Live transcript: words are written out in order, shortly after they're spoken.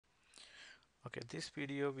Okay, this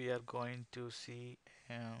video we are going to see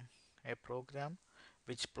a program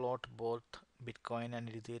which plot both Bitcoin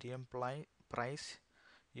and Ethereum price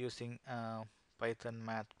using Python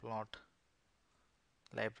Mathplot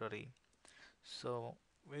library. So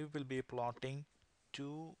we will be plotting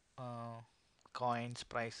two coins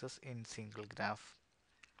prices in single graph.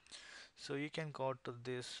 So you can go to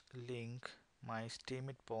this link, my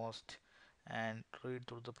Steemit post, and read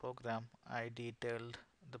through the program. I detailed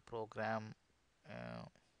the program uh,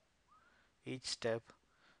 each step,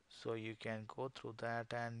 so you can go through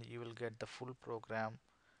that and you will get the full program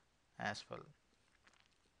as well.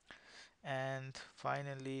 And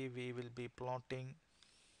finally we will be plotting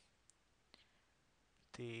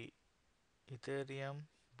the Ethereum.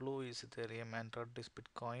 Blue is Ethereum and red is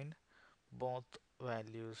Bitcoin, both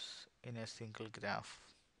values in a single graph.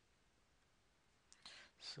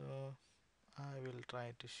 So I will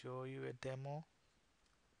try to show you a demo.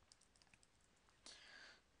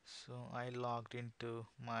 So I logged into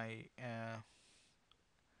my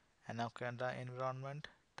Anaconda environment,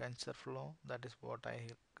 TensorFlow. That is what I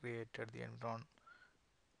created the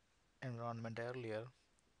environment earlier.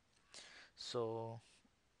 So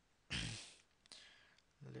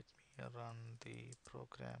let me run the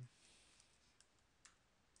program.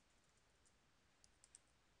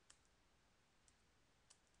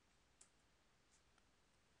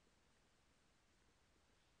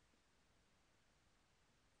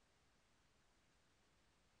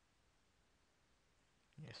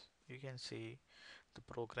 Yes, you can see the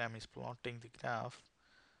program is plotting the graph.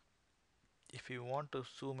 If you want to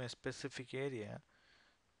zoom a specific area,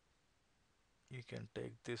 you can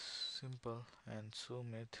take this symbol and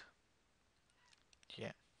zoom it.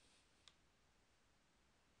 Yeah,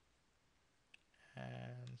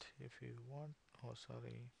 and if you want, oh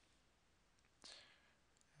sorry,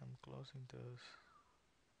 I'm closing this.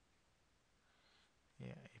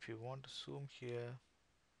 Yeah, if you want to zoom here,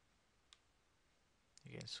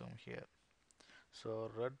 you can zoom here. So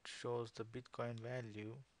red shows the Bitcoin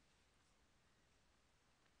value.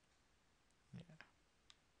 Yeah,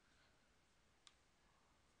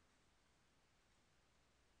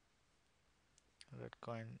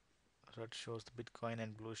 red shows the Bitcoin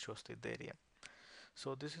and blue shows the Ethereum.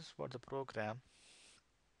 So this is what the program,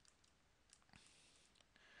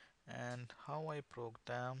 and how I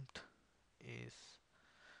programmed is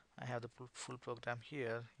I have the full program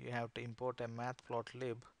here. You have to import a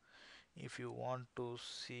Mathplotlib. If you want to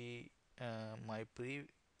see my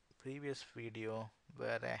previous video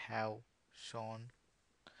where I have shown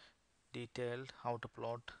detailed how to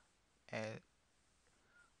plot a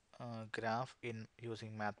graph in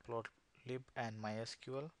using Mathplotlib and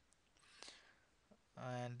MySQL,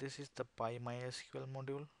 and this is the pymsql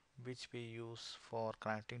module which we use for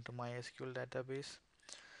connecting to MySQL database.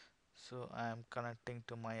 So I am connecting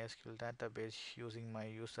to MySQL database using my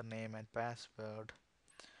username and password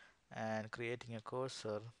and creating a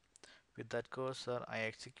cursor. With that cursor, I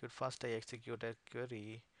execute a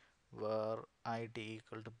query where ID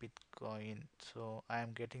equal to Bitcoin. So I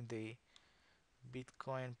am getting the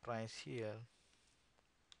Bitcoin price here.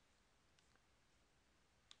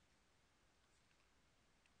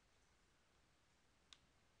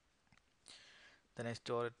 Then I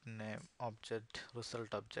store it in a object,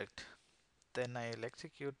 result object. Then I'll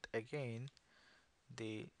execute again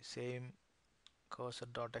the same cursor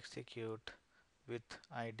dot execute with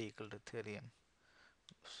ID equal to Ethereum.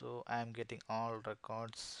 So I am getting all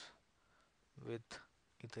records with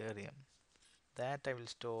Ethereum. That I will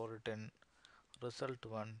store it in result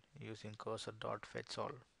one using cursor dot fetch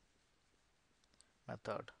all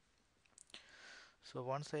method. So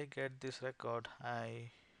once I get this record,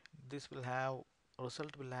 this will have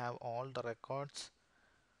result will have all the records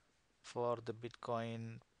for the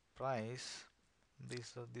Bitcoin price.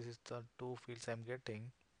 This is the two fields I'm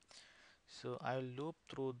getting. So I will loop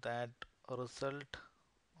through that result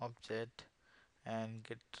object and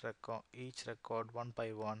get each record one by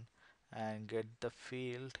one and get the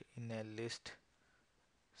field in a list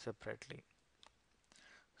separately.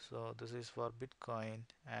 So this is for Bitcoin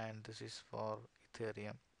and this is for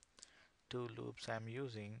Ethereum. Two loops I'm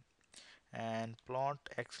using, and plot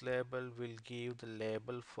x label will give the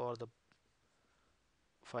label for the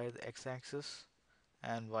x-axis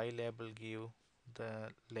and y label give the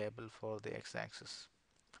label for the x-axis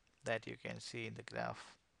that you can see in the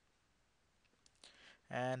graph,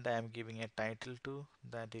 and I am giving a title to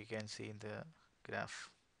that you can see in the graph.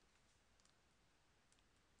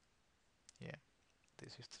 Yeah,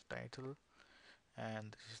 this is the title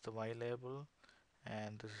and this is the y label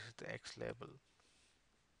and this is the x label.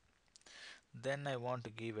 Then I want to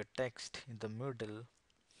give a text in the middle,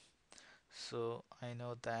 So I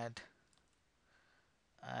know that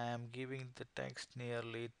I am giving the text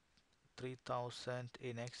nearly 3000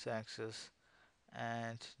 in x-axis,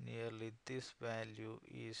 and nearly this value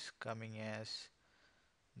is coming as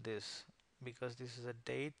this, because this is a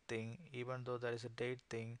date thing. Even though there is a date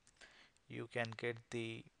thing, you can get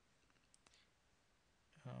the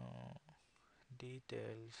uh,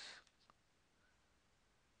 details.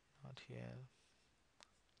 Not here.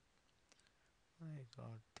 I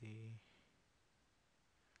got the,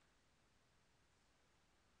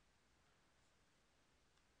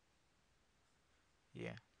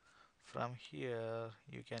 yeah, from here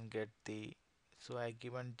you can get the, so I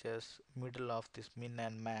given just middle of this min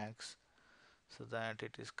and max, so that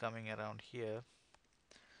it is coming around here.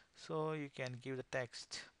 So you can give the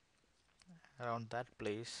text around that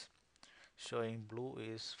place, showing blue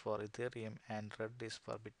is for Ethereum and red is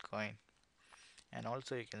for Bitcoin. And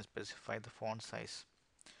also you can specify the font size.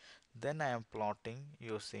 Then I am plotting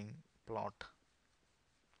using plot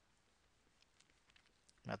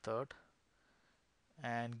method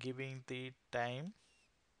and giving the time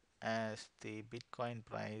as the Bitcoin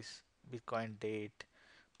price, Bitcoin date,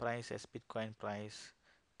 price as Bitcoin price.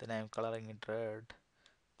 Then I am coloring it red.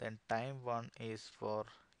 Then time one is for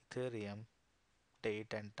Ethereum,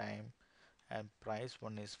 date and time, and price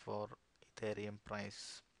one is for Ethereum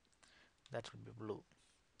price. That will be blue.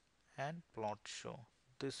 And plot show.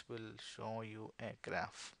 This will show you a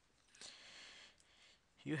graph.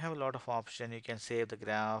 You have a lot of option. You can save the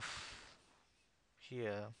graph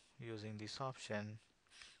here using this option,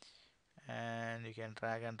 and you can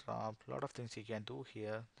drag and drop. A lot of things you can do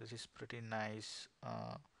here. This is pretty nice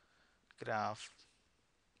graph.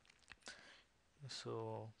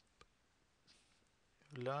 So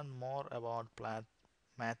learn more about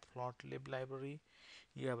Mathplotlib library.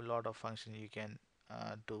 You have a lot of functions you can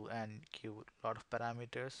do and give a lot of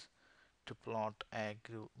parameters to plot a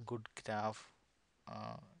good graph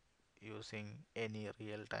uh, using any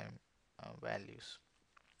real-time values.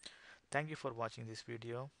 Thank you for watching this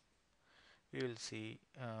video. We will see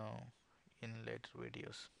in later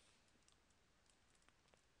videos.